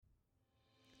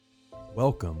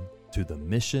Welcome to the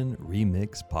Mission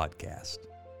Remix Podcast.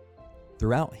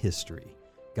 Throughout history,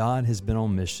 God has been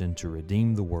on mission to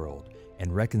redeem the world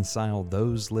and reconcile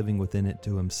those living within it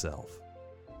to Himself.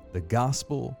 The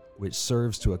gospel, which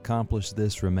serves to accomplish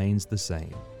this, remains the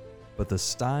same, but the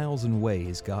styles and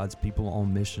ways God's people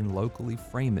on mission locally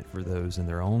frame it for those in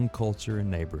their own culture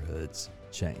and neighborhoods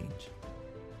change.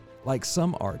 Like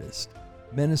some artists,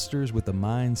 ministers with a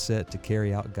mindset to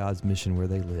carry out God's mission where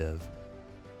they live,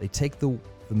 they take the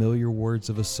familiar words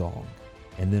of a song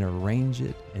and then arrange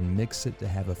it and mix it to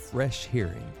have a fresh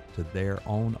hearing to their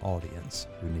own audience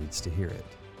who needs to hear it.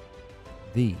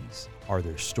 These are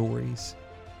their stories.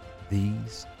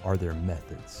 These are their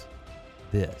methods.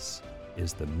 This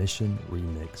is the Mission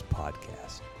Remix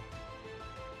Podcast.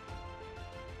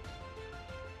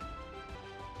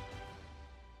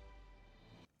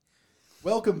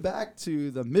 Welcome back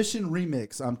to the Mission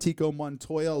Remix. I'm Tico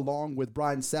Montoya along with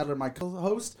Brian Sadler, my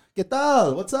co-host. ¿Qué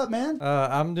tal? What's up, man?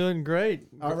 I'm doing great.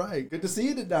 All right. Good to see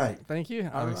you tonight. Thank you.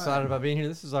 I'm excited about being here.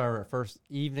 This is our first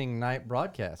evening night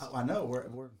broadcast. I know.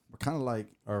 We're kind of like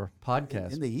our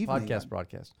podcast in the evening.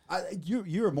 Broadcast.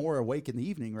 You're more awake in the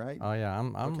evening, right? Oh yeah,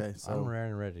 I'm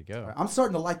ready to go. Right. I'm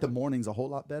starting to like the mornings a whole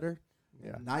lot better.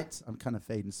 Yeah. Nights, I'm kind of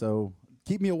fading. So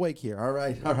keep me awake here. All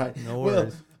right. No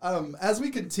worries. Well, as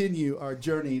we continue our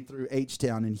journey through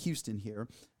H-Town in Houston here,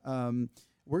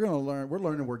 we're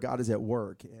learning where God is at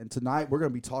work. And tonight we're going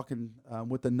to be talking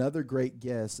with another great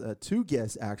guest, two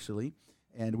guests actually.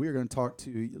 And we're going to talk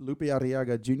to Lupe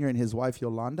Arriaga Jr. and his wife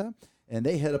Yolonda. And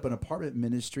they head up an apartment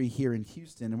ministry here in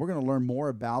Houston. And we're going to learn more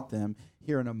about them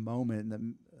here in a moment,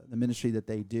 the ministry that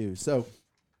they do. So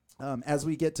as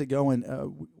we get to going, I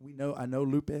know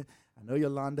Lupe, I know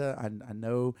Yolanda, I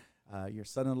know your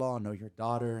son-in-law, I know your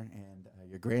daughter, and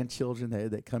your grandchildren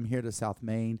that come here to South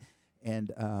Main,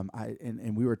 and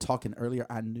we were talking earlier.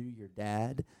 I knew your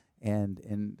dad,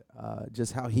 and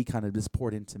just how he kind of just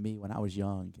poured into me when I was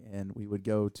young, and we would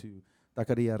go to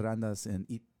taqueria Randas and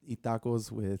eat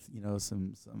tacos with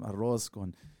some arroz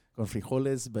con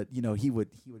frijoles, but he would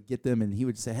get them and he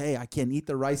would say, "Hey, I can't eat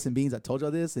the rice and beans. I told y'all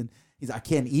this," and he's like, "I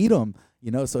can't eat them,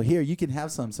 so here you can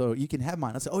have some, so you can have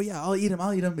mine." I said, "Oh yeah, I'll eat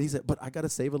them." But he said, "But I gotta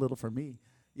save a little for me."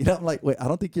 I'm like, "Wait, I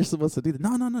don't think you're supposed to do that."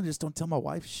 No, just don't tell my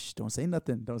wife. Shh, don't say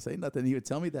nothing. He would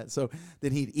tell me that, so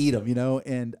then he'd eat them,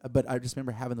 but I just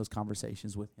remember having those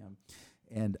conversations with him,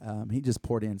 and he just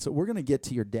poured in. So we're gonna get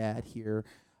to your dad here.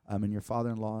 And your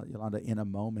father-in-law, Yolanda, in a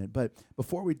moment. But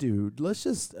before we do, let's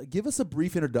just give us a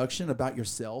brief introduction about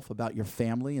yourself, about your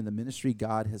family, and the ministry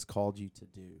God has called you to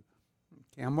do.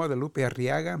 Okay, I'm Mother Lupe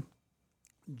Arriaga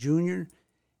Jr.,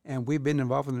 and we've been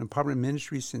involved in the apartment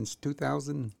ministry since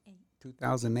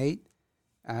 2008.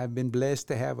 I've been blessed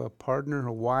to have a partner,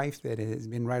 a wife that has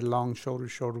been right along shoulder to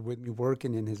shoulder with me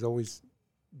working and has always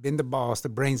been the boss, the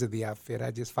brains of the outfit.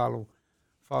 I just follow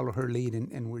her lead,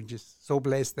 and we're just so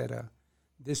blessed that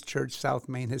this church, South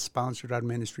Main, has sponsored our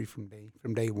ministry from day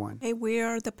one. Hey, we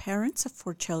are the parents of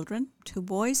 4 children, 2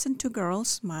 boys and 2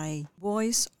 girls. My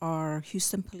boys are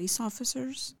Houston police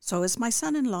officers. So is my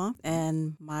son-in-law,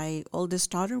 and my oldest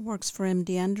daughter works for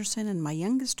MD Anderson, and my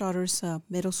youngest daughter is a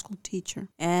middle school teacher.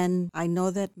 And I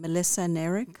know that Melissa and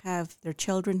Eric have their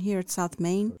children here at South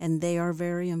Main, and they are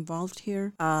very involved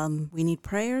here. We need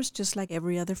prayers, just like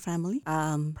every other family.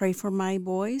 Pray for my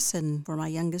boys and for my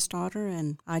youngest daughter,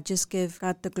 and I just give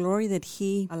God the glory that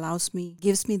He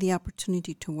gives me the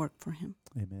opportunity to work for Him.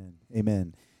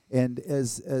 Amen. And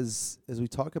as we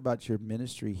talk about your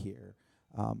ministry here,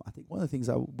 I think one of the things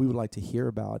we would like to hear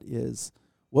about is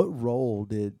what role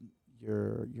did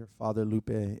your father Lupe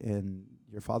and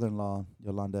your father-in-law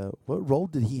Yolanda, what role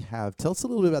did he have? Tell us a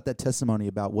little bit about that testimony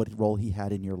about what role he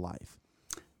had in your life.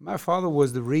 My father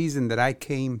was the reason that I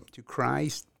came to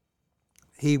Christ.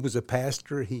 He was a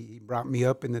pastor. He brought me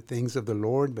up in the things of the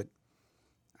Lord, but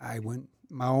I went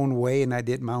my own way, and I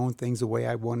did my own things the way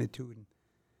I wanted to, and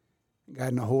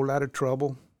got in a whole lot of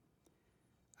trouble.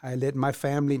 I led my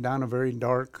family down a very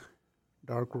dark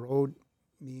road.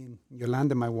 Me and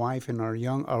Yolanda, my wife, and our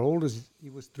oldest, he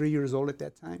was 3 years old at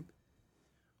that time,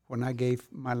 when I gave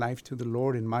my life to the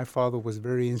Lord, and my father was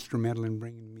very instrumental in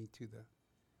bringing me to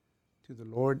the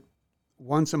Lord.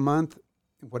 Once a month,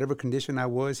 in whatever condition I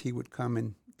was, he would come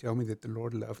and tell me that the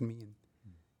Lord loved me,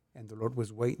 and the Lord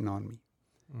was waiting on me.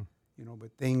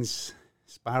 But things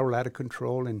spiraled out of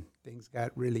control, and things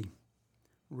got really,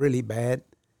 really bad,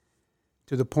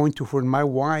 to the point to where my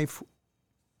wife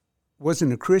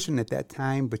wasn't a Christian at that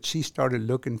time, but she started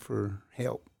looking for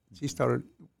help. She started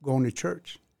going to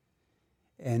church,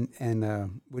 and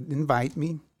would invite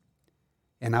me,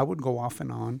 and I would go off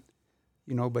and on,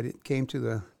 but it came to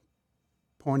the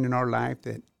point in our life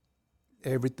that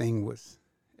everything was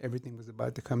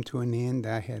about to come to an end.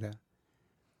 I had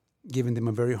given them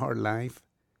a very hard life,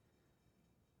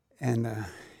 and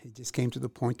it just came to the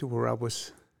point to where I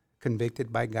was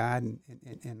convicted by God,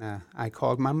 and I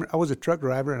called I was a truck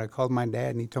driver, and I called my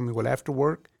dad, and he told me, well, after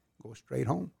work, go straight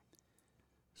home.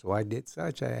 So I did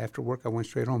such. After work, I went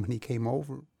straight home, and he came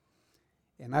over,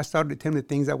 and I started to tell him the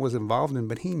things I was involved in,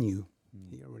 but he knew.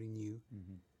 Mm-hmm. He already knew.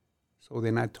 Mm-hmm. So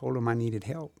then I told him I needed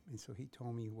help, and so he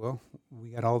told me, well,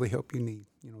 we got all the help you need.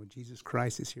 You know, Jesus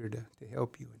Christ is here to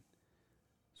help you. And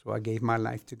so I gave my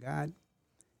life to God,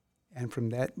 and from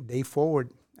that day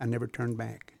forward, I never turned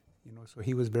back. You know, so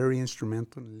he was very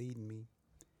instrumental in leading me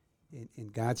in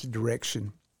God's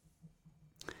direction.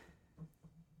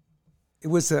 It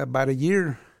was about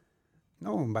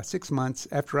 6 months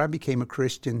after I became a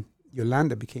Christian,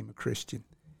 Yolanda became a Christian.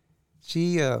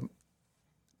 She,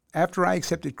 after I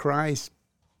accepted Christ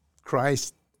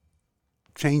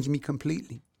changed me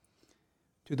completely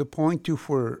to the point to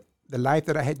where the life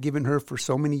that I had given her for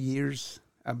so many years,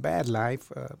 a bad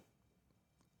life,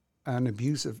 an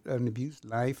abused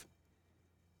life,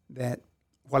 that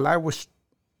while I was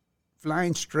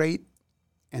flying straight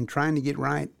and trying to get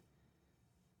right,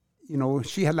 you know,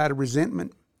 she had a lot of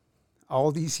resentment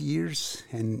all these years,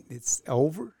 and it's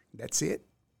over. That's it.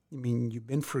 I mean, you've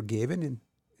been forgiven, and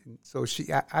so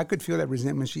I could feel that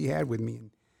resentment she had with me.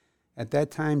 And at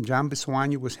that time, John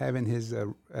Biswanya was having his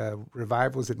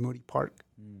revivals at Moody Park,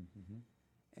 mm-hmm.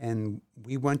 and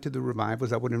we went to the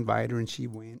revivals. I would invite her, and she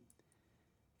went.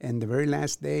 And the very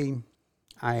last day,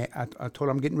 I told her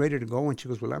I'm getting ready to go, and she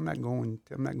goes, "Well, I'm not going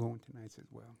tonight." I said,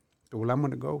 "Well, I'm going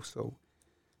to go." So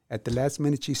at the last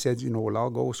minute, she said, "You know, well,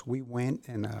 I'll go." So we went,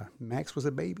 and Max was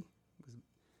a baby,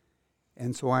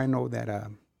 and so I know that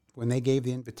when they gave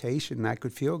the invitation, I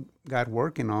could feel God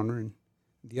working on her. And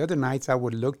the other nights, I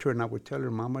would look to her and I would tell her,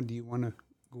 "Mama, do you want to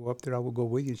go up there? I will go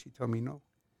with you." And she told me no.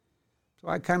 So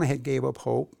I kind of had gave up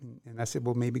hope, and I said,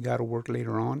 "Well, maybe God will work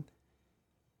later on."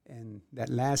 And that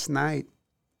last night,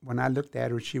 when I looked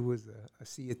at her, she was a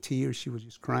sea of tears. She was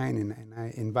just crying, and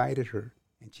I invited her,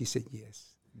 and she said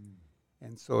yes. Mm.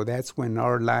 And so that's when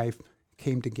our life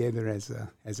came together as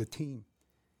a team,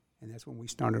 and that's when we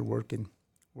started working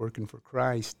for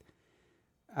Christ.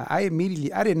 I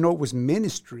didn't know it was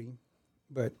ministry,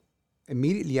 but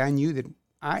immediately I knew that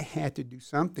I had to do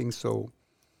something. So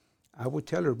I would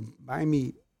tell her, buy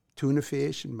me tuna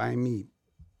fish and buy me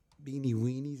beanie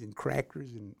weenies and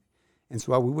crackers, and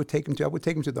so I would take them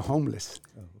to the homeless,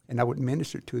 and I would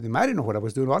minister to them. I didn't know what I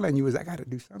was doing. All I knew was I got to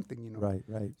do something, you know. Right.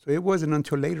 So it wasn't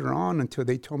until later on until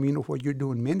they told me, you know what, you're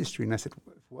doing ministry, and I said,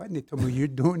 what? And they told me, you're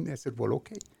doing. I said, well,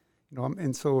 okay, you know.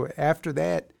 And so after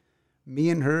that, me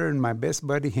and her and my best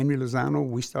buddy Henry Lozano,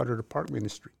 we started a park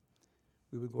ministry.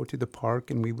 We would go to the park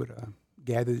and we would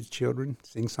gather the children,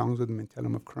 sing songs with them, and tell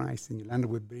them of Christ. And Yolanda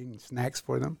would bring snacks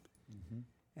for them, mm-hmm.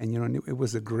 and you know, it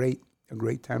was a great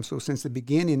time. So since the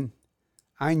beginning,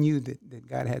 I knew that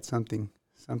God had something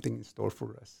in store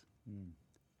for us. Mm.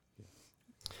 Yeah.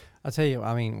 I'll tell you,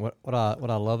 I mean, what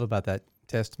I love about that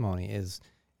testimony is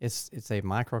it's a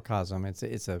microcosm.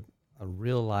 It's a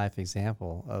real life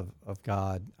example of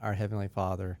God, our Heavenly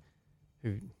Father,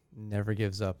 who never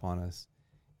gives up on us.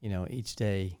 You know, each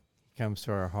day He comes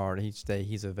to our heart. Each day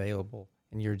He's available.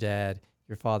 And your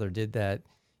father did that.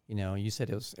 You know, you said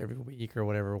it was every week or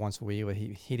whatever, once a week, but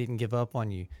he didn't give up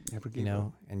on you. Never gave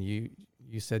up. And you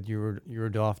said you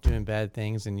were off doing bad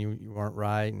things and you weren't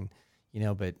right, and you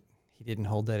know, but He didn't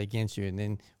hold that against you. And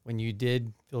then when you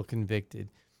did feel convicted,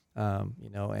 you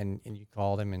know, and you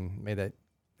called Him and made that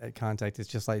contact, it's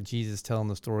just like Jesus telling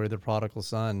the story of the prodigal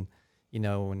son. You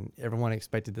know, when everyone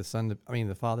expected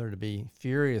the father to be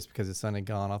furious because his son had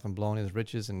gone off and blown his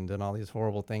riches and done all these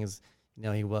horrible things. You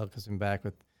know, He welcomes him back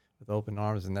with open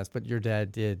arms, and that's what your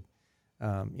dad did.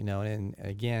 You know, and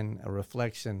again, a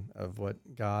reflection of what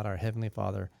God, our Heavenly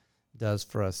Father, does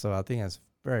for us. So I think that's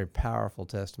a very powerful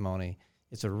testimony.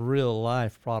 It's a real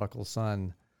life prodigal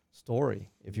son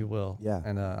story, if you will. Yeah.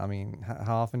 And I mean,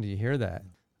 how often do you hear that?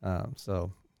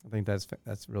 So I think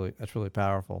that's really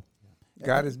powerful.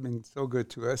 God has been so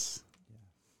good to us.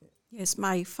 Yes,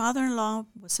 my father-in-law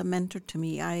was a mentor to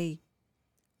me.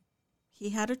 He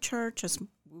had a church,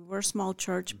 we were a small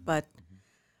church, mm-hmm. but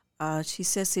she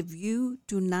says, if you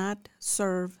do not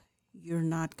serve, you're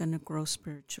not going to grow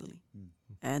spiritually.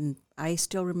 Mm-hmm. And I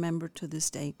still remember to this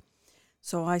day.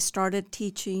 So I started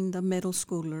teaching the middle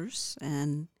schoolers,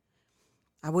 and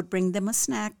I would bring them a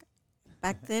snack.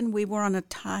 Back then, we were on a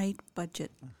tight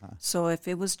budget. Uh-huh. So if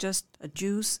it was just a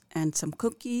juice and some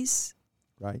cookies,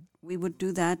 right, we would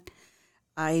do that.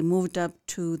 I moved up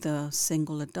to the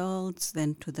single adults,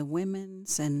 then to the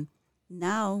women's, and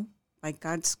now by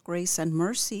God's grace and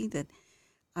mercy that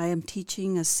I am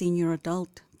teaching a senior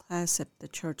adult class at the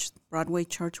church, Broadway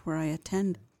church where I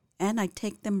attend. And I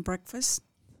take them breakfast.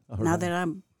 Now that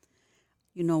I'm,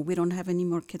 we don't have any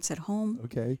more kids at home.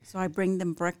 Okay. So I bring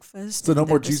them breakfast. So no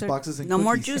more juice boxes and no cookies.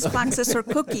 more juice boxes or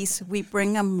cookies. We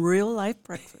bring them real life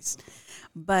breakfast.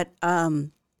 But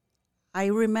I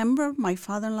remember my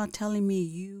father-in-law telling me,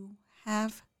 you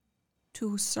have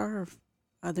to serve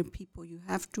other people. You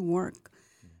have to work.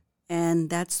 And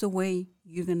that's the way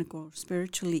you're going to go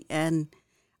spiritually. And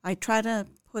I try to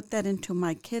put that into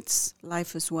my kids'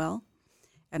 life as well.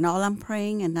 And all I'm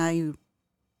praying, and I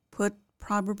put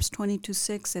Proverbs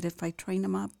 22:6, that if I train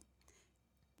them up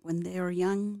when they are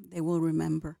young, they will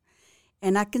remember.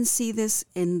 And I can see this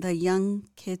in the young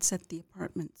kids at the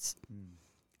apartments.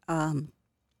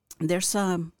 There's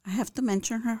I have to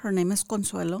mention her. Her name is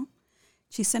Consuelo.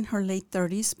 She's in her late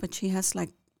 30s, but she has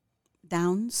like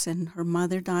Downs, and her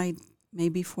mother died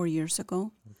maybe 4 years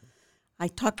ago. Okay. I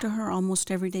talk to her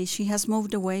almost every day. She has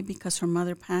moved away because her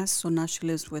mother passed, so now she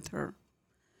lives with her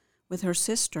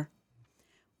sister.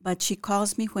 But she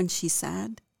calls me when she's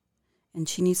sad and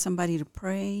she needs somebody to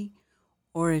pray,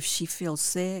 or if she feels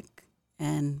sick,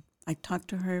 and I talk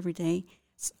to her every day.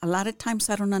 A lot of times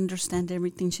I don't understand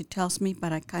everything she tells me,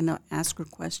 but I kind of ask her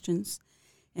questions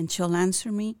and she'll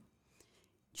answer me.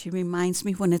 She reminds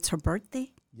me when it's her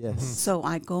birthday. Yes. So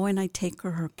I go and I take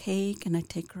her cake and I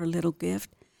take her a little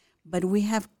gift. But we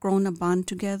have grown a bond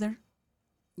together.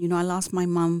 I lost my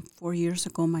mom 4 years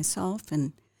ago myself,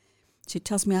 and she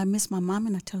tells me I miss my mom,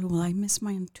 and I tell her, well, I miss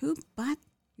mine too. But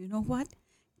you know what?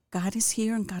 God is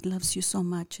here and God loves you so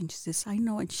much. And she says, I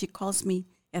know. And she calls me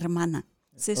hermana,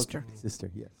 sister. Okay.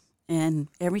 Sister, yes. And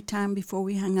every time before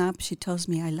we hang up, she tells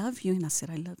me, I love you. And I said,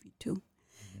 I love you too.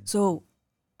 Mm-hmm. So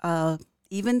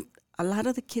even a lot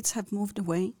of the kids have moved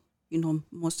away.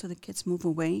 Most of the kids move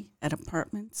away at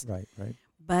apartments. Right.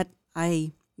 But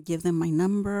I give them my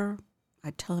number.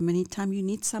 I tell them anytime you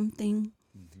need something,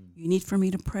 you need for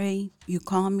me to pray, you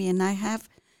call me. And I have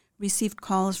received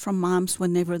calls from moms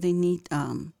whenever they need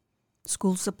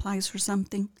school supplies or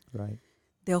something. Right.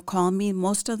 They'll call me.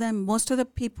 Most of the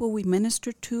people we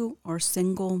minister to are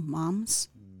single moms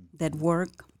that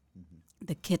work.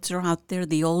 The kids are out there.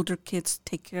 The older kids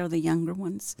take care of the younger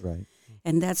ones. Right.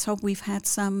 And that's how we've had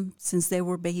some since they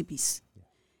were babies. Yeah.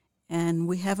 And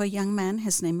we have a young man.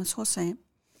 His name is Jose.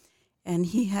 And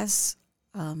he has,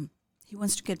 he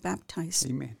wants to get baptized.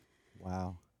 Amen.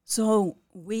 Wow. So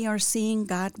we are seeing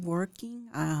God working.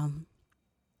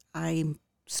 I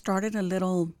started a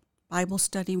little Bible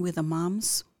study with the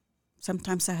moms.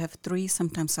 Sometimes I have 3,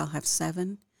 sometimes I'll have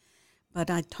 7.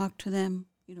 But I talk to them,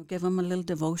 give them a little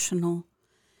devotional.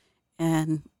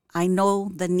 And I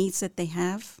know the needs that they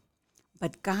have.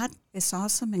 But God is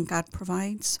awesome and God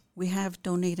provides. We have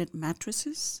donated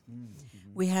mattresses.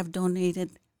 Mm-hmm. We have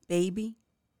donated baby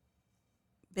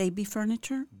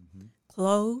furniture,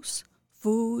 clothes,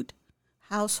 food,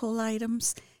 household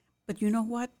items. But you know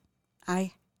what?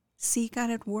 I see God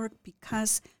at work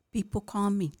because people call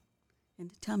me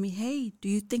and they tell me, hey, do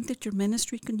you think that your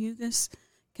ministry can use this?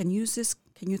 Can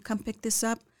you come pick this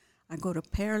up? I go to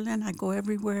Pearland. I go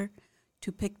everywhere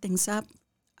to pick things up.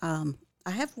 I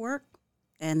have work.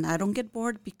 And I don't get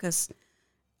bored because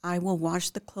I will wash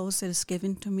the clothes that is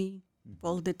given to me,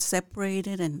 folded,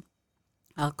 separated, and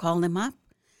I'll call them up.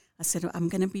 I said, I'm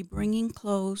going to be bringing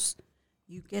clothes.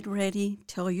 You get ready.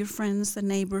 Tell your friends, the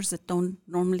neighbors that don't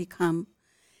normally come.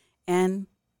 And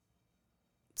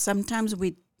sometimes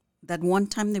that one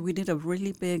time that we did a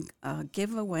really big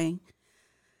giveaway,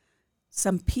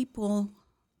 some people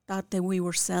thought that we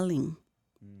were selling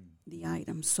the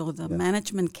items. So the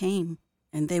management came.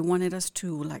 And they wanted us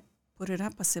to, put it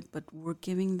up. I said, but we're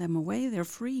giving them away. They're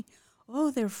free. Oh,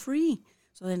 they're free.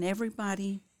 So then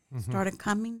everybody started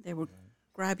coming. They were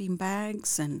grabbing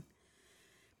bags. And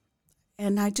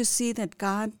I just see that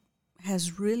God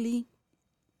has really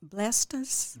blessed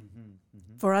us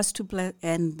for us to bless.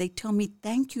 And they tell me,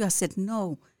 thank you. I said,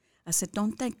 no. I said,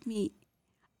 don't thank me.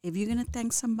 If you're going to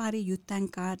thank somebody, you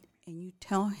thank God and you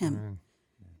tell him. Amen.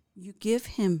 You give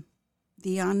him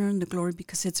the honor and the glory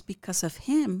because it's because of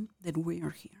him that we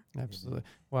are here. Absolutely.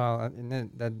 Well,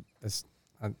 and that's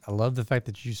I love the fact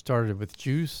that you started with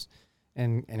juice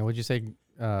and what'd you say?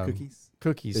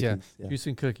 Cookies, yeah. Juice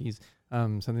and cookies.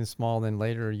 Something small. Then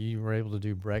later you were able to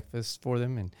do breakfast for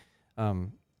them.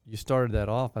 And you started that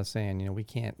off by saying, we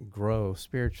can't grow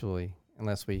spiritually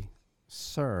unless we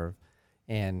serve.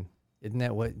 And isn't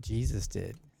that what Jesus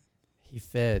did? He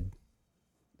fed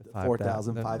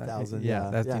 4,000, 5,000. Yeah,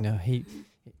 that's he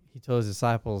told his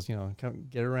disciples, come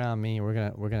get around me. We're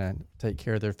gonna take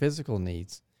care of their physical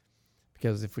needs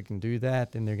because if we can do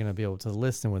that, then they're going to be able to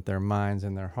listen with their minds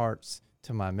and their hearts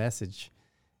to my message,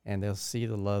 and they'll see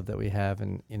the love that we have.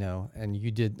 And, and you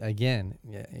did, again,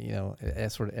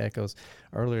 it sort of echoes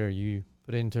earlier, you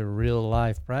put into real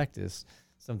life practice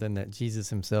something that Jesus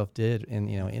himself did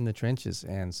in the trenches.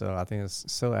 And so I think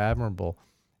it's so admirable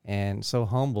and so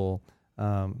humble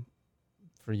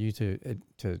for you to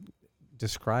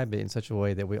describe it in such a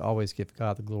way that we always give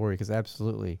God the glory, because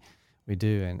absolutely we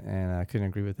do. And I couldn't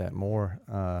agree with that more.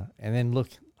 And then look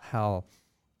how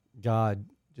God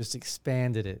just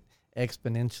expanded it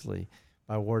exponentially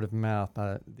by word of mouth,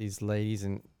 by these ladies,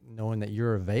 and knowing that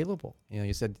you're available.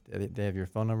 You said they have your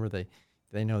phone number.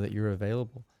 They know that you're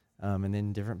available. And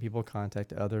then different people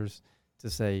contact others to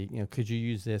say, could you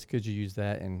use this? Could you use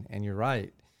that? And you're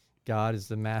right. God is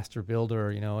the master builder,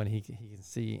 and he can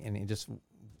see, and he just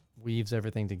weaves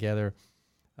everything together.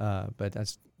 But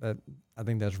I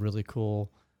think that's really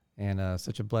cool, and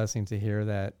such a blessing to hear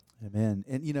that. Amen.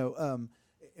 And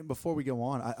and before we go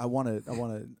on, I want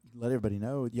to let everybody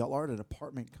know, y'all are at an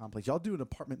apartment complex. Y'all do an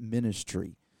apartment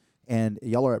ministry, and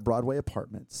y'all are at Broadway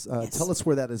Apartments. Yes. Tell us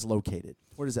where that is located.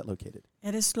 Where is that located?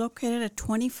 It is located at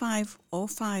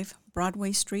 2505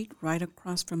 Broadway Street, right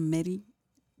across from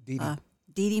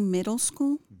Dede Middle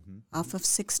School, off of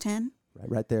 610.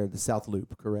 Right there, the South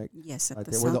Loop, correct? Yes, at right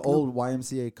the there, South where the Loop. old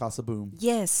YMCA Casa Boom.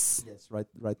 Yes. Yes, right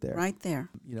there. Right there.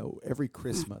 Every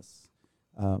Christmas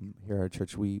here at our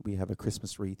church, we have a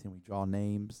Christmas wreath, and we draw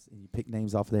names, and you pick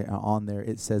names off there. And on there,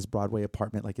 it says Broadway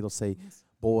Apartment, like it'll say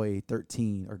boy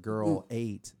 13 or girl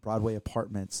 8, Broadway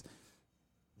Apartments.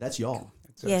 That's y'all.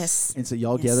 Yes. And so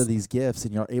y'all gather these gifts,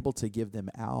 and you're able to give them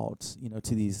out,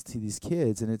 to these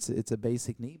kids, and it's a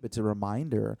basic need, but it's a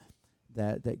reminder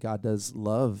that God does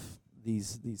love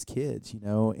these kids,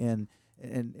 and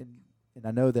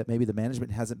I know that maybe the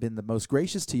management hasn't been the most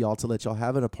gracious to y'all to let y'all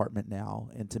have an apartment now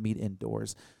and to meet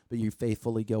indoors, but you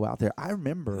faithfully go out there. I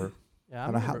remember. Yeah,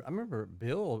 I remember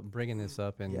Bill bringing this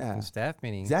up in staff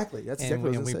meetings. Exactly, that's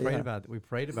exactly what I was we prayed about we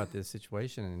prayed about this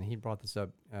situation, and he brought this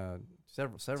up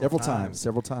several times.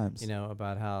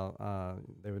 About how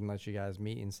they wouldn't let you guys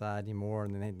meet inside anymore,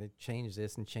 and then they changed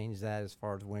this and changed that as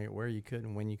far as where you could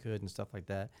and when you could and stuff like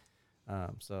that.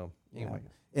 So anyway,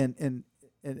 and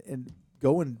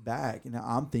going back,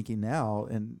 I'm thinking now,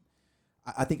 and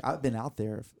I think I've been out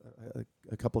there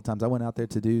a couple of times. I went out there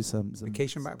to do some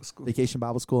Vacation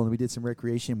Bible School, and we did some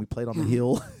recreation. We played on the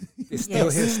hill. We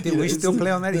still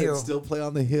play on that hill. Still play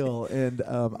on the hill. And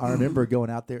I remember going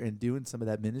out there and doing some of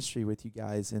that ministry with you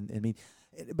guys.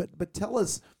 But tell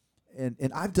us,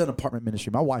 and I've done apartment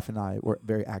ministry. My wife and I were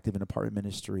very active in apartment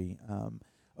ministry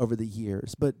over the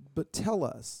years. But tell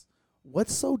us,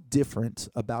 what's so different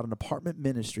about an apartment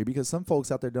ministry? Because some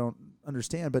folks out there don't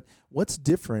understand, but what's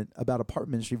different about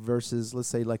apartment ministry versus, let's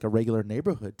say, like a regular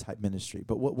neighborhood type ministry?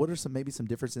 But what are some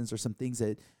differences or some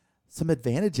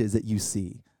advantages that you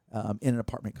see in an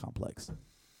apartment complex?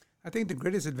 I think the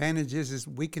greatest advantage is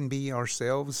we can be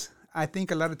ourselves. I think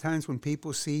a lot of times when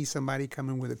people see somebody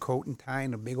coming with a coat and tie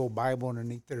and a big old Bible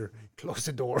underneath their, close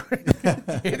the door,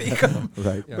 here they come.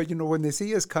 Right. Yeah. But when they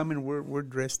see us coming, we're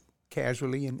dressed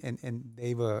casually, and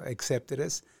they've accepted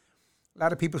us. A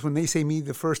lot of people, when they see me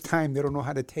the first time, they don't know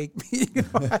how to take me.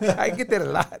 I get that a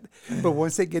lot. But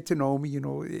once they get to know me,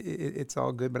 it's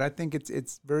all good. But I think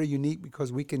it's very unique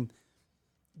because we can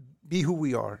be who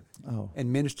we are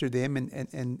and minister them.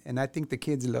 And I think the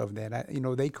kids love that.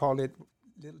 They call it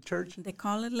little church. They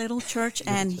call it little church,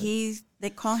 and they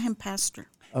call him pastor.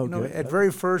 At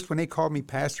very first, when they called me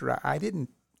pastor, I didn't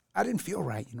feel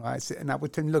right. I said, and I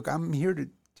would tell them, look, I'm here to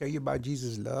tell you about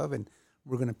Jesus' love, and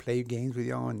we're going to play games with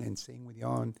y'all and sing with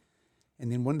y'all.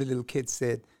 And then one of the little kids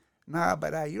said, nah,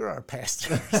 but you're our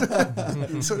pastor.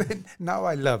 So then now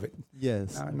I love it.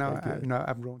 Yes. Now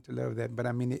I've grown to love that. But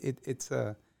I mean, it's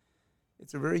a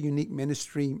very unique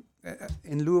ministry.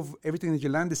 In lieu of everything that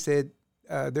Yolanda said,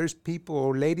 there's people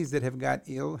or ladies that have got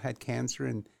ill, had cancer,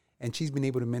 and she's been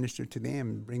able to minister to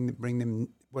them, bring them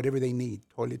whatever they need,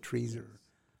 toiletries or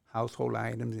household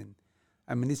items. And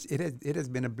I mean, it has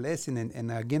been a blessing,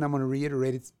 and again, I'm going to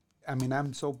reiterate it. I mean,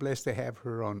 I'm so blessed to have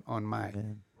her on my.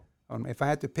 If I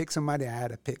had to pick somebody, I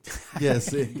had to pick.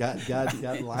 Yes,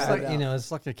 God lined out.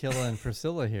 It's like Aquila and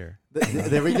Priscilla here.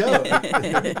 There we go.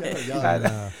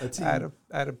 I'd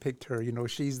have picked her.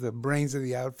 She's the brains of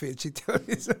the outfit. She tells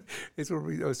me it's what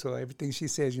we do. So everything she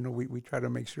says, we try to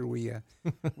make sure we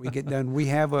get done. We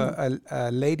have a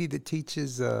lady that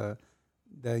teaches the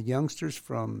youngsters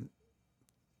from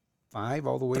 5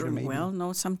 all the way to maybe. Well,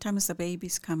 no, sometimes the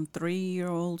babies come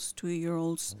 3-year-olds,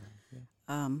 2-year-olds.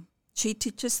 She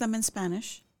teaches them in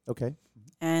Spanish. Okay.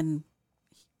 And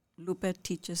Lupe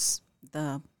teaches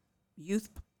the youth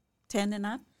 10 and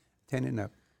up? 10 and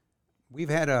up. We've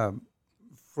had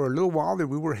for a little while there,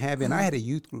 we were having, I had a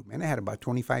youth group, and I had about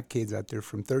 25 kids out there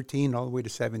from 13 all the way to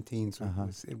 17. So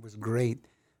it was great.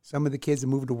 Some of the kids have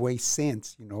moved away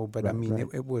since, but I mean,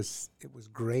 it was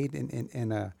great.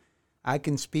 And I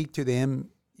can speak to them,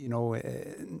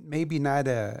 maybe not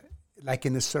like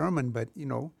in a sermon, but,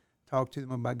 talk to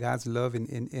them about God's love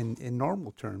in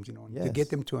normal terms, to get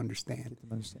them to understand.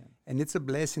 And it's a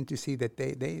blessing to see that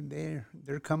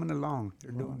they're coming along.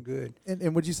 They're doing good.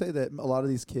 And would you say that a lot of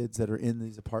these kids that are in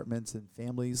these apartments and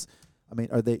families, I mean,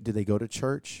 do they go to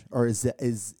church, or is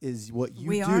what you do?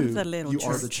 We are the little church. You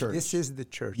are the church. This is the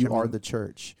church. You are the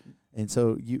church, and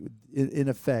so you, in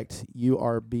effect, you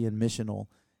are being missional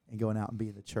and going out and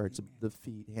being the church, the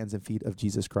hands and feet of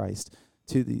Jesus Christ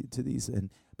to these.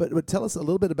 But tell us a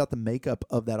little bit about the makeup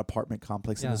of that apartment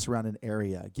complex in the surrounding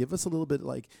area. Give us a little bit,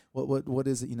 like what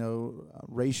is it?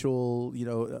 Racial,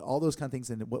 all those kind of things,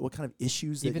 and what kind of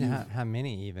issues. Even how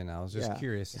many? Even I was just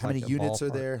curious. How many units are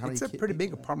there? It's a pretty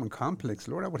big apartment complex,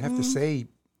 Lord. I would have to say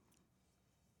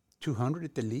 200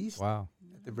 at the least. Wow,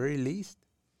 at the very least.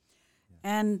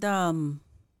 And the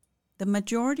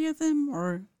majority of them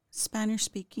are Spanish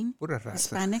speaking,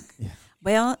 Hispanic. Yeah.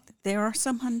 Well, there are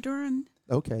some Honduran.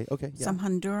 Okay. Yeah. Some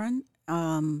Honduran,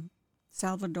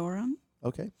 Salvadoran.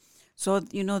 Okay. So,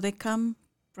 they come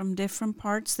from different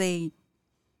parts. We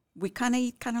kind of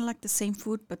eat kind of like the same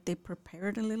food, but they prepare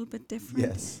it a little bit different.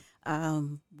 Yes.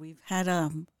 We've had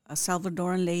a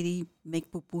Salvadoran lady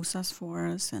make pupusas for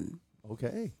us and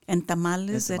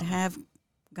tamales that have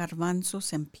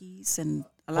garbanzos and peas and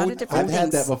a lot of different things. I've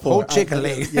had that before. Whole chicken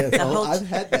leg. Yes, I've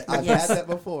had that. I've had that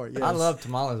before. Yes. I love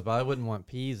tamales, but I wouldn't want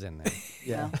peas in there.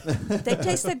 Yeah. They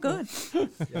tasted good.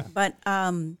 Yeah. But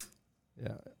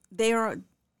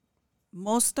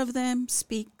most of them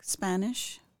speak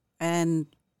Spanish, and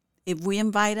if we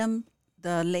invite them,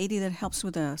 the lady that helps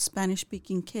with the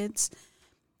Spanish-speaking kids,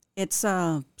 it's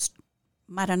a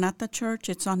Maranatha Church.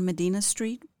 It's on Medina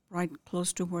Street, right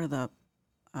close to where the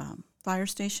fire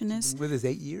station is. With us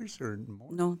 8 years or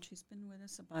more? No, she's been with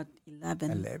us about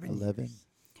 11. 11.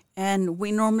 And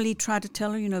we normally try to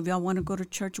tell her, if y'all want to go to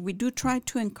church, we do try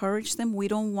to encourage them. We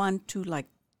don't want to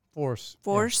force.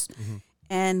 Yeah. Mm-hmm.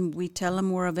 And we tell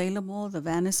them we're available. The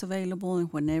van is available,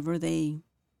 and whenever they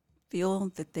feel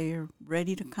that they're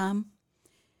ready to come.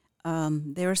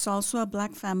 There's also a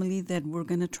black family that we're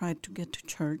going to try to get to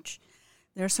church.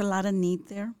 There's a lot of need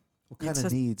there. What kind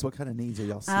of needs? What kind of needs are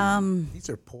y'all seeing? These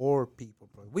are poor people,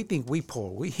 bro. We think we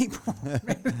poor.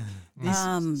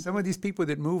 Some of these people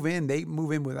that move in, they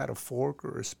move in without a fork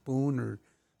or a spoon,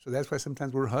 so that's why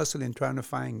sometimes we're hustling, trying to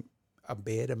find a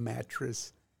bed, a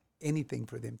mattress, anything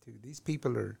for them to. These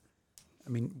people are,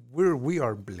 we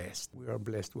are blessed. We are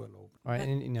blessed well over. Right,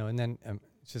 and then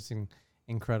it's just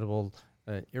incredible,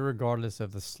 irregardless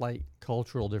of the slight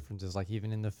cultural differences, like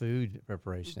even in the food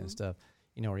preparation and stuff.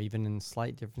 Or even in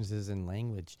slight differences in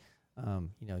language,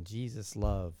 Jesus'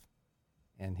 love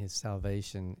and his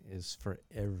salvation is for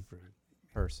every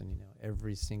person,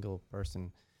 every single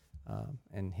person.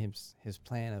 And his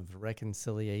plan of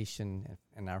reconciliation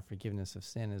and our forgiveness of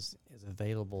sin is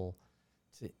available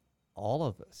to all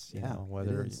of us,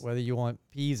 whether you want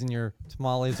peas in your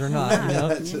tamales or not,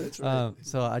 That's right.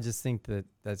 So I just think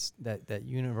that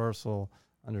universal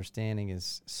understanding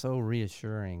is so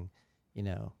reassuring,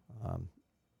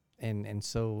 and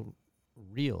so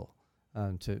real,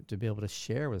 to be able to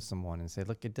share with someone and say,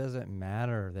 look, it doesn't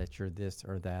matter that you're this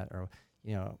or that, or,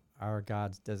 our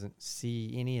God doesn't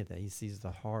see any of that. He sees the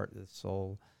heart, the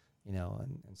soul,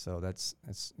 and so that's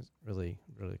really,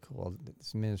 really cool.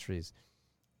 This ministry is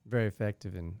very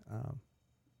effective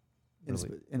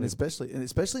especially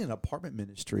in apartment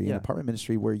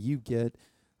ministry, where you get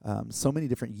so many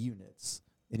different units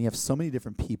and you have so many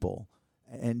different people.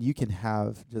 And you can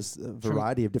have just a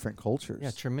variety of different cultures.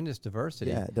 Yeah, tremendous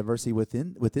diversity. Yeah, diversity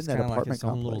within it's that apartment like its complex.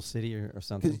 own little city or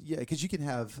something. Because you can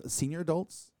have senior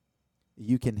adults,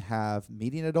 you can have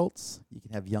median adults, you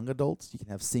can have young adults, you can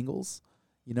have singles.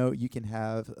 You can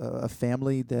have a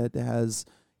family that has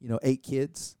 8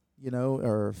 kids,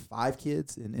 or 5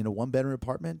 kids in a 1-bedroom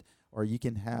apartment, or you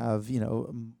can have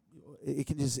it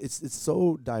can just it's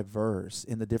so diverse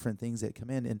in the different things that come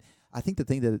in. And I think the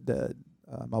thing that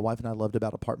my wife and I loved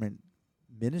about apartment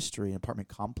ministry and apartment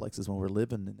complexes when we're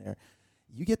living in there,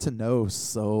 you get to know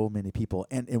so many people,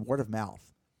 and word of mouth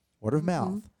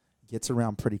gets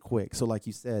around pretty quick. So like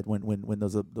you said, when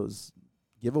those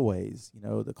giveaways,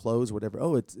 the clothes,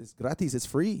 whatever, it's gratis, it's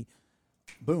free.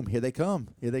 Boom, here they come.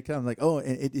 Like,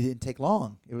 it didn't take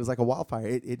long. It was like a wildfire.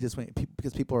 It just went,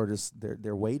 because people are just,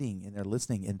 they're waiting and they're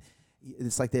listening.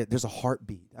 it's like there's a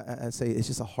heartbeat. I say it's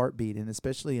just a heartbeat, and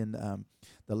especially in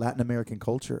the Latin American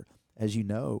culture, as you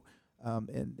know,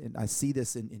 and I see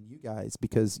this in you guys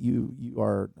because you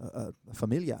are a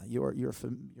familia. You're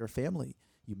a family.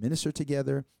 You minister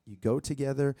together. You go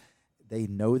together. They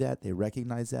know that. They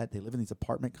recognize that. They live in these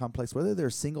apartment complexes, whether they're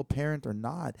a single parent or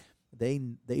not. They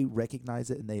recognize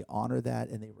it and they honor that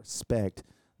and they respect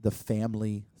the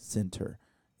family center.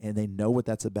 And they know what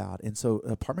that's about. And so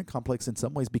an apartment complex in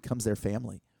some ways becomes their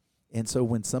family. And so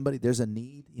when there's a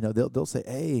need, they'll say,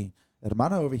 hey,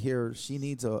 hermana over here, she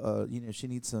needs she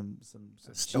needs some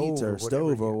sheets or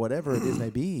stove or whatever it is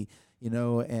may be,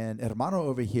 and hermano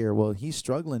over here, well, he's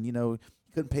struggling, he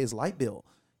couldn't pay his light bill,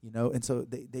 and so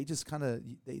they just kind of,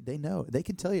 they know, they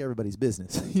can tell you everybody's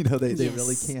business, they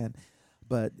really can.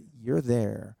 But you're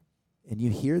there and you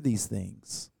hear these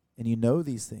things. And you know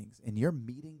these things, and you're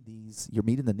meeting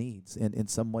the needs in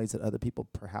some ways that other people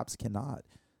perhaps cannot.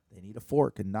 They need a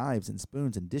fork and knives and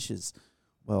spoons and dishes.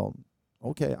 Well,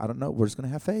 okay, I don't know. We're just going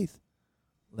to have faith.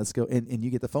 Let's go. And you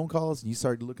get the phone calls, and you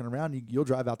start looking around. You'll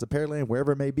drive out to Pearland,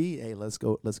 wherever it may be. Hey, let's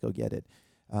go get it.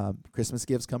 Christmas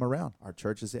gifts come around. Our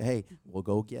churches say, hey, we'll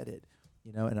go get it.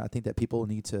 And I think that people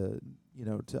need to,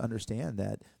 to understand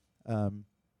that in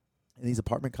these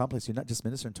apartment complexes, you're not just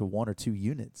ministering to one or two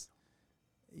units.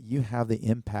 You have the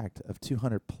impact of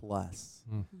 200 plus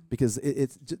because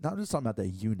it's not just talking about the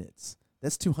units.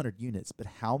 That's 200 units, but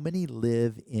how many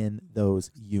live in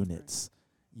those units?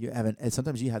 You haven't, and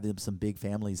sometimes you have some big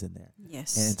families in there.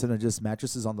 Yes. And sometimes just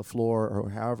mattresses on the floor or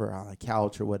however on a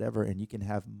couch or whatever, and you can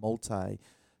have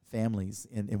families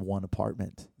in one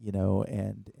apartment,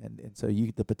 and so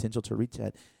the potential to reach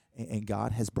that, and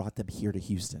God has brought them here to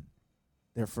Houston.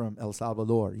 They're from El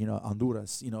Salvador,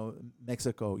 Honduras,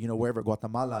 Mexico, wherever,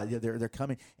 Guatemala. They're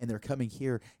coming, and they're coming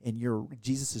here, and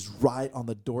Jesus is right on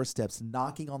the doorsteps,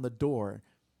 knocking on the door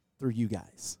through you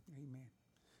guys.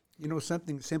 Amen.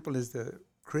 Something simple as the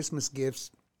Christmas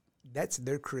gifts, that's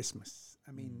their Christmas.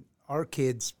 I mean, our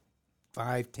kids,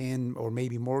 5, 10, or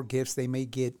maybe more gifts they may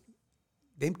get.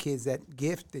 Them kids, that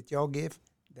gift that y'all give,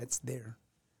 that's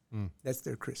that's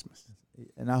their Christmas.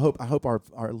 And I hope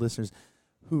our listeners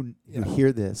who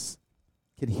hear this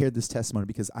can hear this testimony,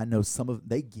 because I know some of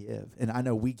they give, and I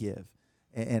know we give,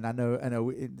 and I know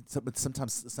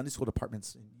sometimes Sunday school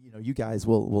departments, you guys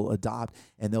will adopt,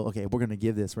 and we're going to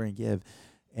give this, we're going to give,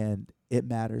 and it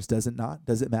matters, does it not?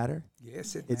 Does it matter?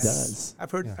 Yes, it does. I've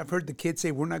heard the kids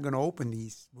say, we're not going to open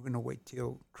these, we're going to wait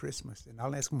till Christmas, and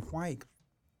I'll ask them why.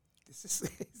 This is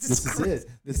it.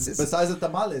 This is besides the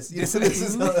tamales. This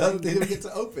is how they get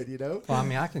to open. Well, I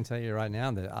mean, I can tell you right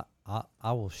now that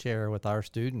I will share with our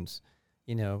students,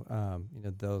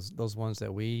 those ones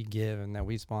that we give and that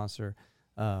we sponsor,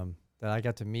 that I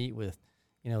got to meet with,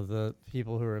 the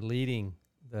people who are leading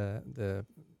the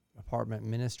apartment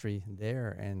ministry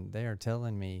there, and they are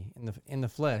telling me in the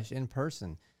flesh, in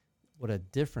person, what a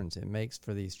difference it makes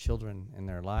for these children in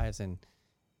their lives. And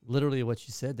literally what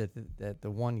you said, that the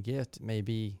one gift may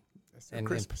be, and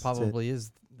probably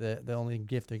is the only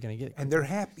gift they're going to get. And they're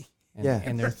happy.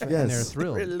 And they're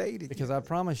thrilled. Related. Because I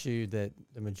promise you that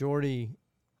the majority,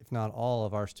 if not all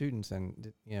of our students,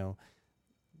 and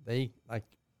they, like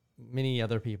many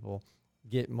other people,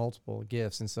 get multiple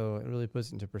gifts. And so it really puts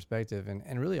it into perspective,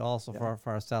 and really also for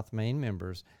our South Main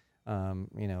members, to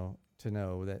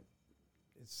know that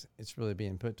it's really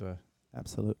being put to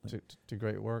absolutely to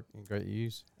great work and great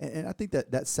use. And I think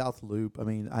that South Loop, I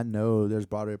mean, I know there's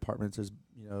Broadway Apartments, there's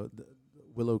the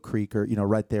Willow Creek, or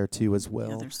right there too as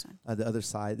well. The other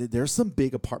side, there's some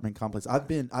big apartment complex. I've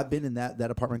been in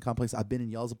that apartment complex. I've been in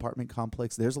y'all's apartment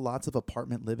complex. There's lots of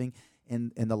apartment living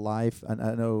in the life. And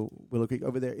I know Willow Creek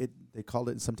over there, they call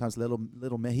it sometimes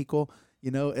Little Mexico,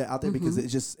 out there, because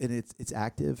it's just, and it's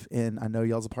active. And I know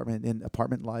y'all's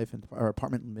apartment life and our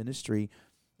apartment ministry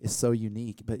is so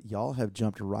unique, but y'all have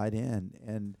jumped right in.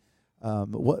 And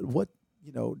what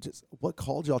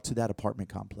called y'all to that apartment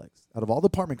complex? Out of all the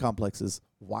apartment complexes,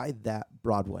 why that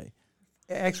Broadway?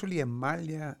 Actually,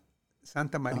 Amalia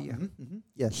Santa Maria.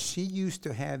 Yes. She used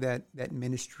to have that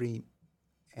ministry,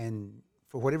 and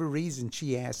for whatever reason,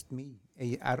 she asked me,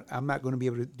 hey, I'm not going to be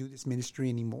able to do this ministry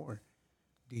anymore.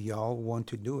 Do y'all want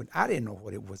to do it? I didn't know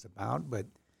what it was about, but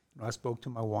I spoke to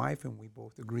my wife, and we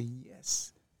both agreed,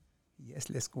 yes,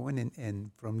 let's go in.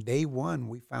 And from day one,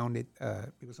 we found it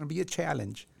was going to be a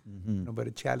challenge, but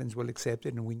a challenge well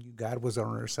accepted, and we knew God was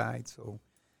on our side. So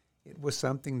it was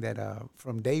something that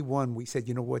from day one, we said,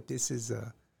 you know what, this is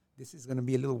going to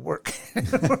be a little work.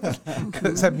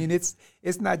 Because, I mean, it's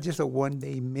not just a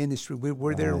one-day ministry.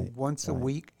 We're there once a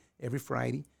week, every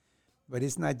Friday. But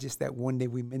it's not just that one day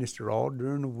we minister all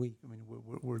during the week. I mean,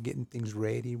 we're getting things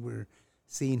ready. We're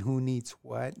seeing who needs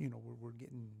what. You know, we're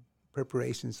getting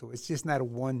preparation. So it's just not a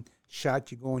one shot.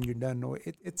 You go and you're done. No,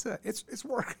 it's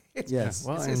work. Yes.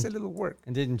 Well, it's a little work.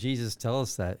 And didn't Jesus tell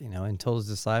us that, and told his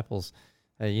disciples,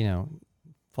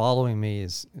 following me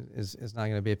is not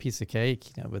going to be a piece of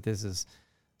cake, but this is,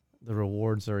 the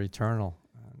rewards are eternal.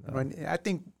 And, I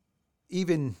think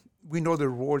even we know the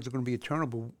rewards are going to be eternal,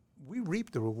 but we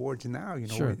reap the rewards now.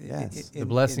 Sure. Yes. The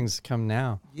blessings come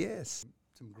now. Yes,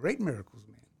 some great miracles,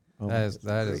 man. Oh,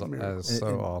 That is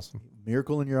so awesome.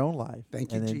 Miracle in your own life.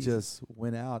 Thank you, and Jesus. it just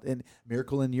went out. And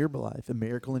miracle in your life, a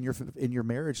miracle in your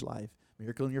marriage life,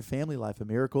 miracle in your family life, a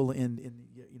miracle in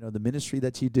the ministry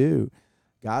that you do.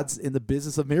 God's in the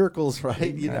business of miracles,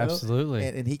 right? Absolutely.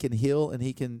 And he can heal, and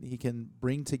he can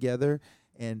bring together,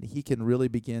 and he can really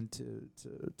begin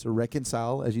to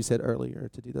reconcile, as you said earlier,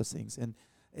 to do those things.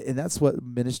 And that's what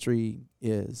ministry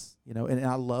is, And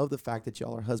I love the fact that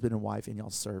y'all are husband and wife and y'all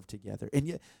serve together. And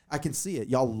yet, I can see it.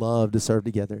 Y'all love to serve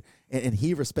together. And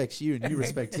he respects you and you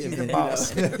respect him. She's the And,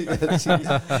 boss.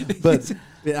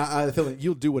 but I feel like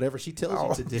you'll do whatever she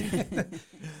tells you to do.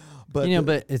 But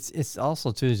but it's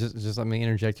also too, just let me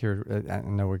interject here. I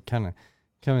know we're kind of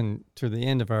coming to the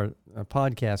end of our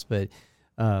podcast, but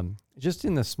just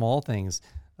in the small things,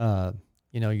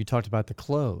 you talked about the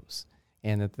clothes.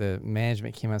 And that the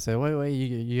management came out and said, wait,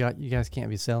 you guys can't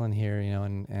be selling here,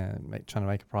 and trying to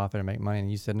make a profit or make money. And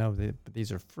you said, no, but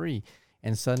these are free.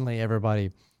 And suddenly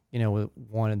everybody,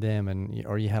 wanted them,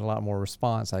 or you had a lot more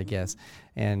response, I guess.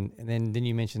 And then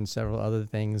you mentioned several other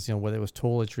things, whether it was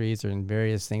toiletries or in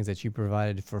various things that you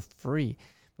provided for free.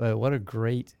 But what a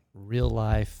great real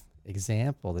life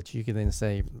example that you could then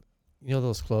say,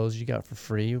 those clothes you got for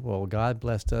free. Well, God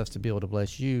blessed us to be able to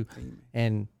bless you. Amen.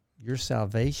 And your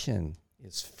salvation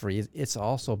is free. It's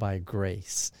also by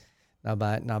grace, not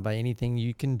by anything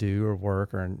you can do or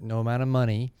work, or no amount of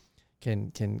money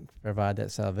can provide that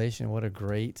salvation. What a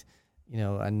great,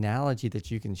 analogy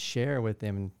that you can share with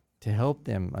them to help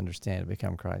them understand and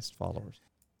become Christ followers.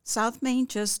 South Main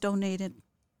just donated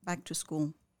back to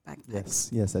school backpacks.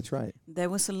 yes, that's right. There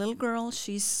was a little girl,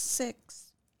 she's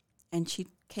 6, and she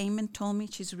came and told me,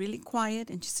 she's really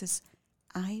quiet, and she says,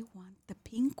 I want the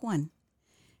pink one.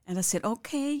 And I said,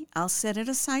 okay, I'll set it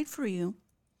aside for you.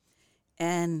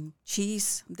 And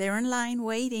she's there in line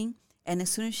waiting. And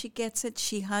as soon as she gets it,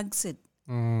 she hugs it.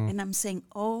 And I'm saying,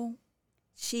 oh,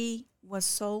 she was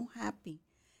so happy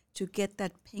to get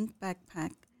that pink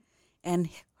backpack. And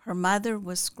her mother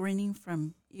was grinning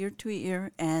from ear to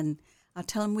ear. And I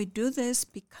tell them, we do this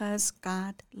because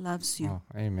God loves you. Oh,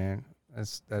 amen.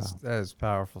 That is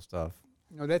powerful stuff.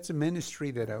 That's a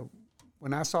ministry that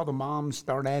when I saw the moms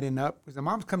start adding up, because the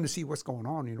moms come to see what's going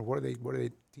on, what are they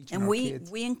teaching And our we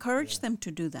kids? encourage them to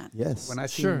do that. Yes. When I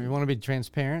see, Sure, you want to be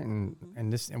transparent,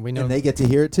 and we know, and they get to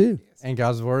hear it too. and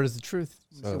God's word is the truth.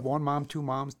 so 1 mom, 2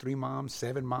 moms, 3 moms,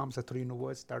 7 moms. I thought, you know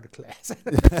what, start a class.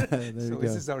 There you So go.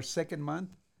 this is our 2nd month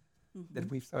that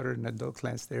we've started an adult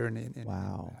class there. And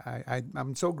Wow.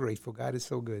 I'm so grateful. God is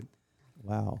so good.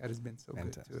 Wow. God has been so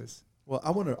Fantastic. good to us. Well, I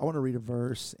want to read a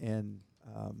verse and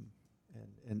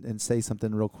say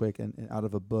something real quick and out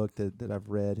of a book that I've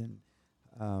read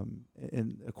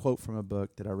and a quote from a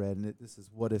book that I read, and this is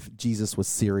 "What if Jesus was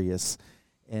serious?"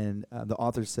 And the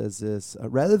author says this: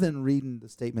 rather than reading the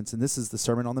statements, and this is the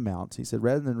Sermon on the Mount. He said,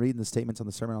 rather than reading the statements on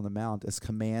the Sermon on the Mount as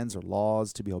commands or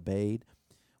laws to be obeyed,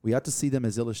 we ought to see them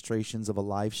as illustrations of a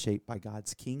life shaped by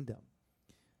God's kingdom.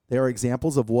 They are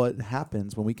examples of what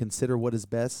happens when we consider what is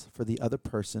best for the other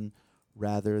person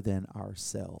rather than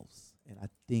ourselves. And I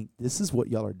think this is what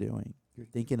y'all are doing. You're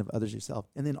thinking of others yourself.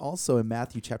 And then also in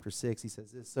Matthew chapter 6, he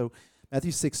says this. So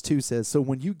Matthew 6:2 says, so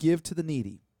when you give to the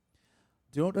needy,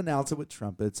 don't announce it with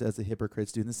trumpets as the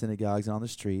hypocrites do in the synagogues and on the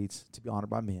streets to be honored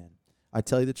by men. I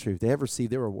tell you the truth, they have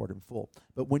received their reward in full.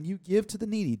 But when you give to the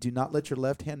needy, do not let your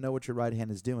left hand know what your right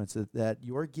hand is doing, so that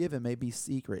your giving may be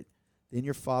secret. Then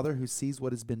your Father who sees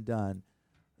what has been done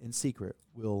in secret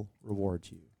will reward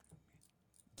you.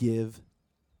 Give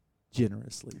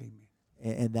generously. Amen.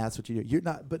 And that's what you do. You're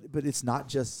not, but it's not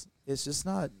just. It's just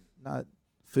not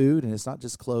food, and it's not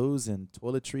just clothes and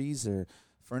toiletries or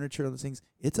furniture and those things.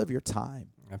 It's of your time,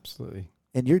 Absolutely.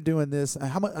 and you're doing this.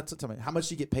 How much? Tell me, how much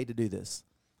do you get paid to do this?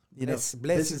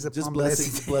 Blessings just upon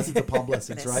blessings upon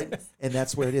blessings, right? And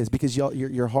that's where it is, because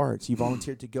your hearts. You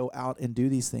volunteered to go out and do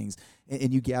these things,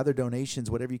 and you gather donations,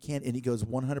 whatever you can, and it goes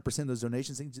 100% of those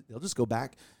donations. They'll just go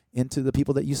back into the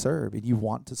people that you serve, and you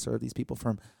want to serve these people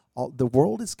from. The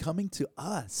world is coming to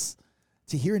us,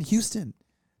 to here in Houston.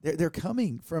 They're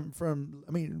coming from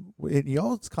I mean, in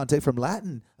y'all's context, from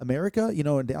Latin America,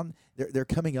 and down. They're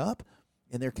coming up,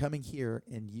 and they're coming here,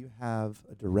 and you have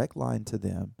a direct line to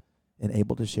them and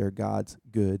able to share God's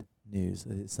good news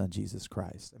of his son, Jesus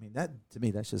Christ. I mean, that to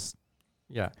me, that's just...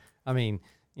 Yeah. I mean,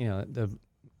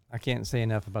 I can't say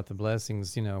enough about the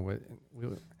blessings,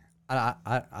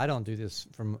 I don't do this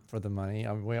for the money.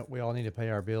 I mean, we all need to pay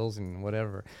our bills and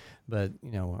whatever, but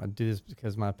I do this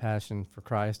because my passion for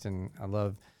Christ, and I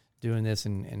love doing this,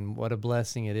 and what a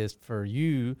blessing it is for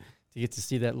you to get to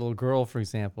see that little girl, for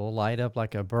example, light up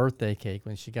like a birthday cake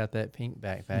when she got that pink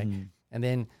backpack, and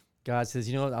then God says,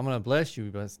 you know what, I'm going to bless you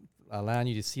by allowing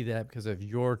you to see that because of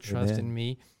your trust in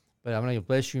me, but I'm going to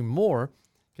bless you more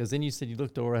because then you said you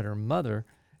looked over at her mother,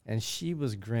 and she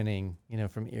was grinning,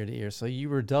 from ear to ear. So you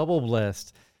were double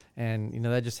blessed, and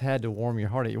that just had to warm your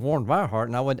heart. It warmed my heart,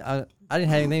 and I didn't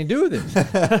have anything to do with it,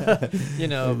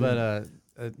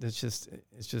 But it's just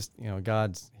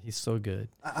God's, He's so good.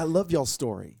 I love y'all's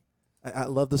story. I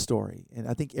love the story, and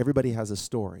I think everybody has a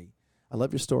story. I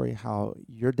love your story how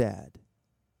your dad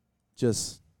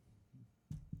just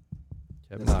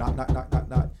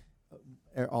knock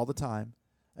all the time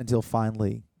until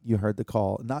finally you heard the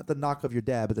call, not the knock of your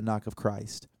dad, but the knock of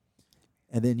Christ.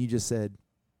 And then you just said,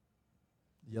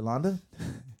 Yolanda?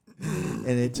 And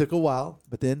it took a while,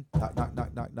 but then knock, knock,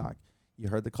 knock, knock, knock. You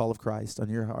heard the call of Christ on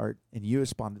your heart, and you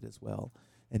responded as well.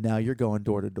 And now you're going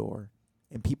door to door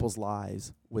in people's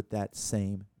lives with that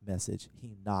same message.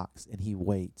 He knocks, and he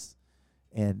waits.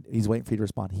 And he's waiting for you to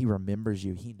respond. He remembers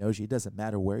you. He knows you. It doesn't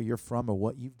matter where you're from or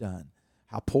what you've done,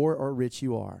 how poor or rich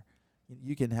you are.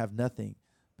 You can have nothing.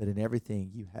 But in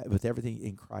everything you have, with everything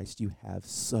in Christ, you have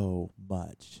so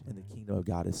much, and the kingdom of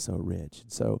God is so rich.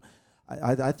 And so,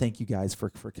 I thank you guys for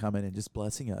coming and just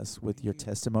blessing us with your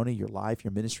testimony, your life,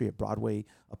 your ministry at Broadway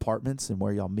Apartments, and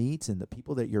where y'all meet, and the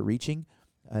people that you're reaching.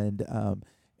 And I'm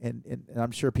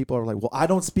sure people are like, well, I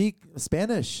don't speak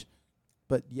Spanish,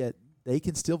 but yet they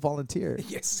can still volunteer.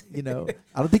 Yes. I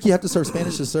don't think you have to serve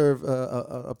Spanish to serve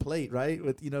a plate, right?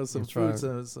 With some That's food,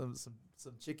 right. some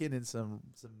chicken and some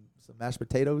mashed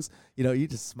potatoes. You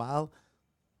just smile.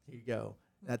 Here you go.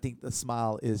 And I think the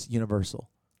smile is universal.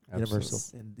 Absolutely.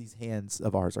 Universal. And these hands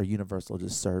of ours are universal,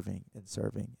 just serving and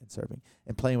serving and serving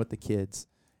and playing with the kids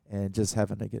and just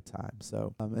having a good time.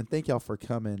 So, and thank y'all for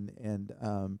coming. And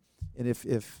if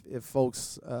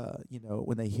folks,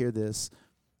 when they hear this,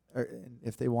 or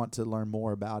if they want to learn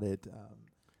more about it,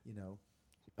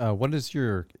 what is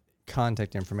your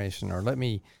contact information? Or let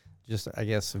me just, I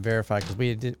guess, verify, because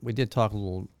we did talk a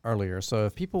little earlier. So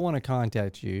if people want to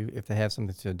contact you, if they have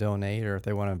something to donate or if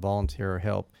they want to volunteer or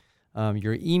help,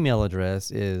 your email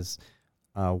address is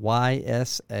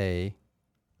YSA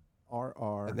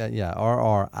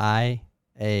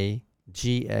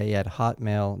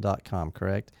RRIAGA@hotmail.com,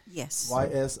 correct? Yes.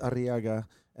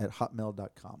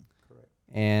 ysarriaga@hotmail.com. Correct.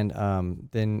 And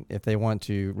then if they want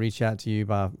to reach out to you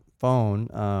by phone,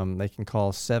 they can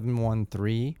call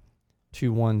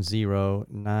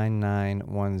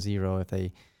 713-210-9910 if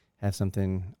they have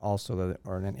something also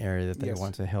or in an area that they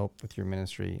want to help with your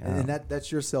ministry. And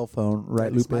that's your cell phone,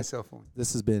 right, That is Lupe? my cell phone.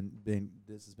 This has been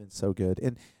so good.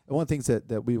 And one of the things that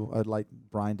I'd like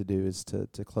Brian to do is to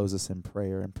close us in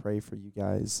prayer and pray for you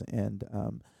guys. And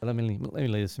let me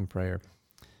lead us in prayer.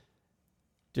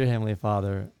 Dear Heavenly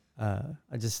Father, I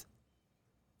just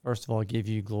first of all give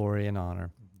you glory and honor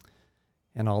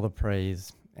and all the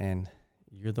praise, and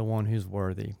you're the one who's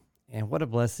worthy. And what a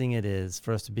blessing it is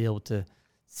for us to be able to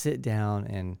sit down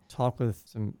and talk with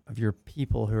some of your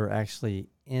people who are actually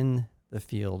in the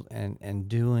field and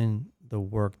doing the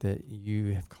work that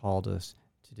you have called us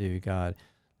to do, God.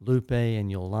 Lupe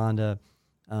and Yolanda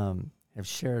have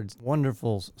shared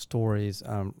wonderful stories,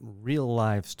 real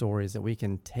life stories that we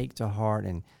can take to heart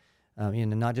and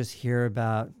not just hear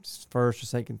about first or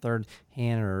second, third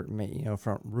hand or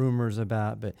from rumors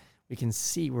about, but we can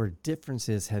see where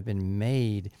differences have been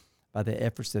made by the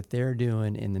efforts that they're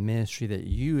doing in the ministry that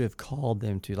you have called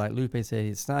them to. Like Lupe said,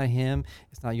 it's not him,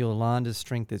 it's not Yolanda's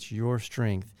strength, it's your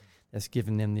strength that's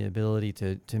given them the ability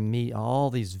to meet all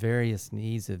these various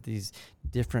needs of these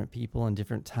different people in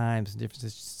different times,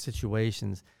 different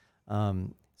situations,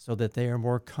 so that they are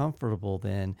more comfortable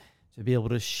then to be able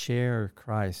to share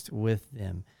Christ with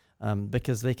them,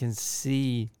 because they can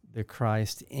see the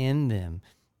Christ in them,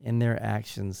 in their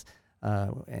actions,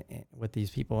 with these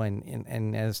people,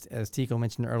 and as Tico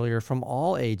mentioned earlier, from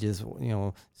all ages,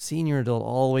 senior adult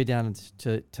all the way down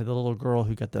to the little girl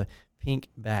who got the pink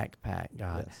backpack,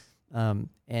 God. Yes.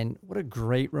 And what a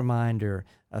great reminder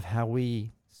of how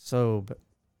we so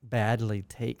badly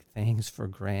take things for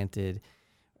granted.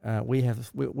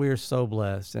 We're so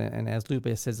blessed, and as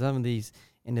Lupe said, some of these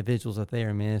individuals that they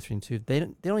are ministering to, they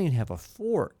don't even have a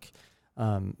fork.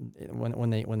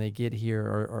 when they get here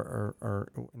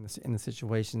or in the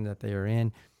situation that they are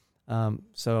in.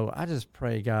 So I just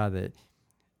pray, God, that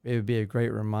it would be a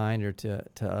great reminder to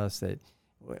us that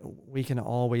we can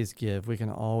always give, we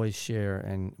can always share,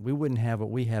 and we wouldn't have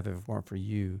what we have if it weren't for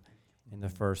you in the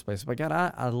first place. But God,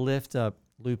 I lift up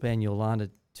Lupe and Yolanda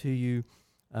to you,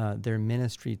 their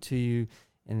ministry to you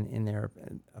in their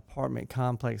apartment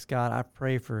complex. God, I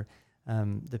pray for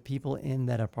the people in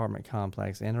that apartment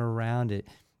complex and around it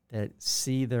that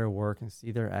see their work and see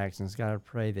their actions. God, I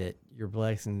pray that your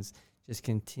blessings just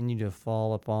continue to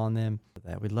fall upon them.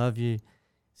 That we love you.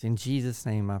 It's in Jesus'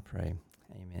 name I pray.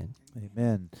 Amen.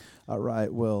 Amen. All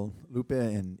right. Well, Lupe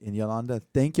and Yolanda,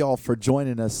 thank y'all for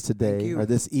joining us today or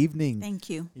this evening. Thank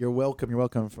you. You're welcome. You're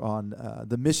welcome on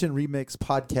the Mission Remix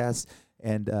podcast.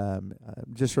 And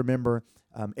just remember,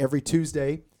 every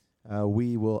Tuesday,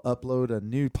 we will upload a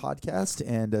new podcast,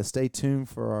 and stay tuned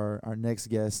for our next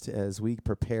guest as we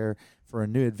prepare for a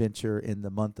new adventure in the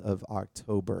month of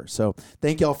October. So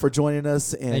thank y'all for joining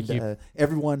us, and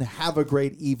everyone have a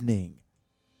great evening.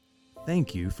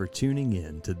 Thank you for tuning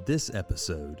in to this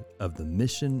episode of the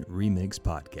Mission Remix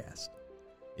podcast.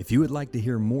 If you would like to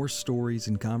hear more stories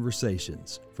and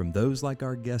conversations from those like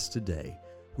our guests today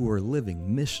who are living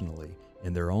missionally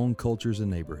in their own cultures and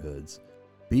neighborhoods,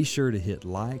 be sure to hit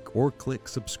like or click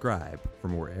subscribe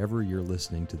from wherever you're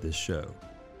listening to this show.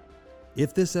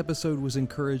 If this episode was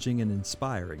encouraging and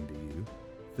inspiring to you,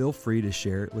 feel free to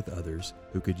share it with others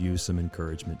who could use some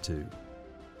encouragement too.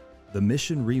 The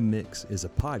Mission Remix is a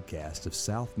podcast of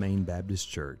South Main Baptist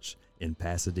Church in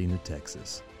Pasadena,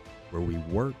 Texas, where we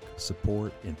work,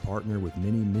 support, and partner with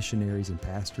many missionaries and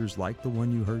pastors like the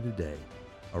one you heard today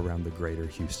around the greater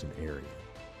Houston area.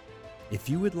 If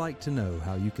you would like to know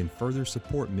how you can further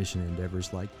support mission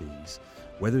endeavors like these,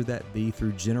 whether that be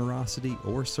through generosity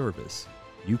or service,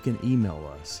 you can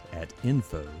email us at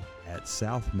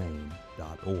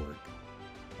info@southmain.org.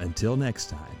 Until next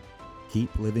time,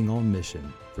 keep living on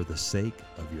mission for the sake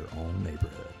of your own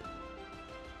neighborhood.